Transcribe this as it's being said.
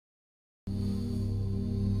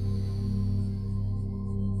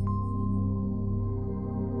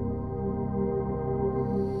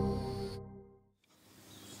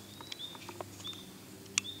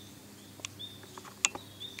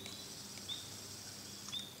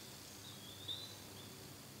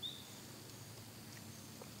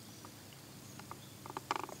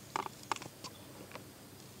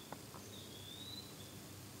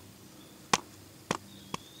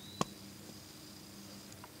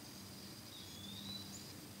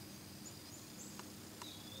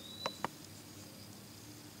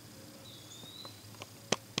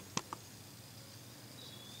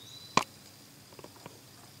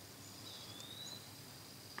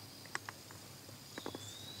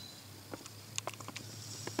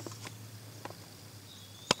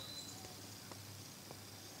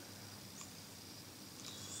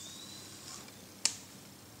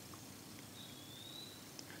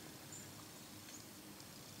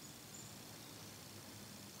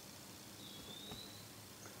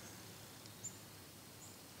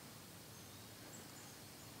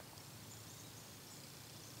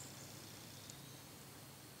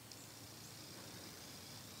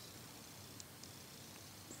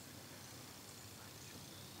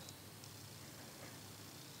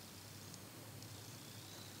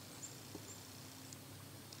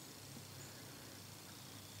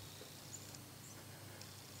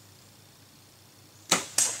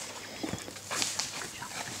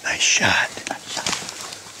Nice shot.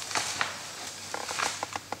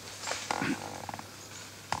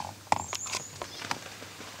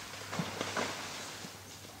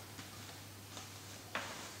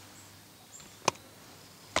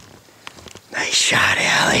 Nice shot,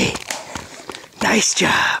 Ally. Nice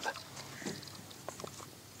job.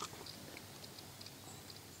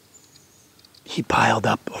 He piled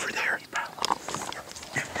up over there.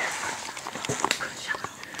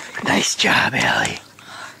 Nice job, Ally.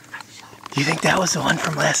 Do you think that was the one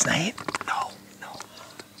from last night? No.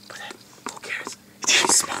 But who cares? She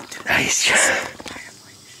smoked it. Nice job.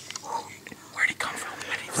 Where'd he come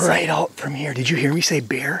from? Right out from here. Did you hear me say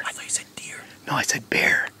bear? I thought you said deer. No, I said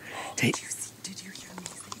bear. Did you hear me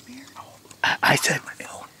say bear? I said... Are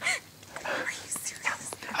you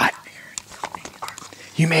serious?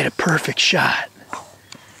 You made a perfect shot.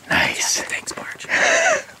 Nice. Thanks, Barge.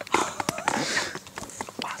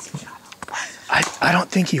 I don't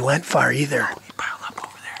think he went far either. Oh, he piled up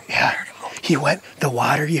over there. Yeah. He went... The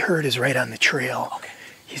water you heard is right on the trail. Okay.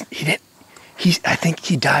 He didn't... I think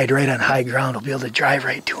he died right on high ground. We'll be able to drive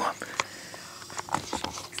right to him.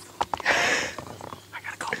 I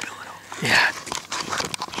gotta call Bill it over. Yeah.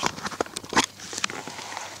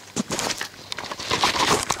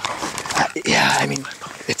 Yeah, I mean,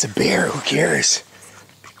 it's a bear. Who cares?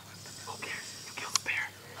 Who cares? You killed the bear.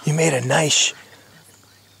 You made a nice...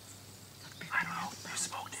 I don't know. You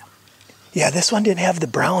smoked him. Yeah, this one didn't have the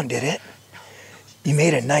brown, did it? You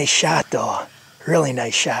made a nice shot, though. Really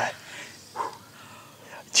nice shot.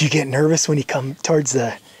 Did you get nervous when you come towards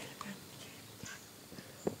the... I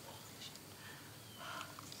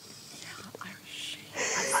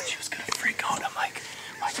thought she was gonna freak out. I'm like,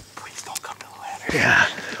 please don't come to the ladder. Yeah.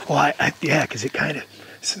 Well, yeah, because it kind of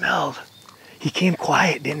smelled. He came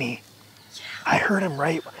quiet, didn't he? I heard him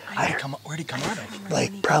right... Where'd he come out of?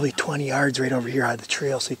 Like probably 20 yards right over here on the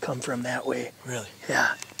trail, so he come from that way. Really?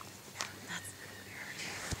 Yeah.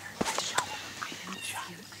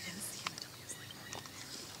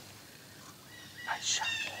 Nice shot.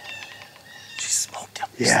 She smoked him.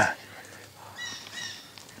 Yeah.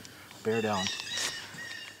 Bear down.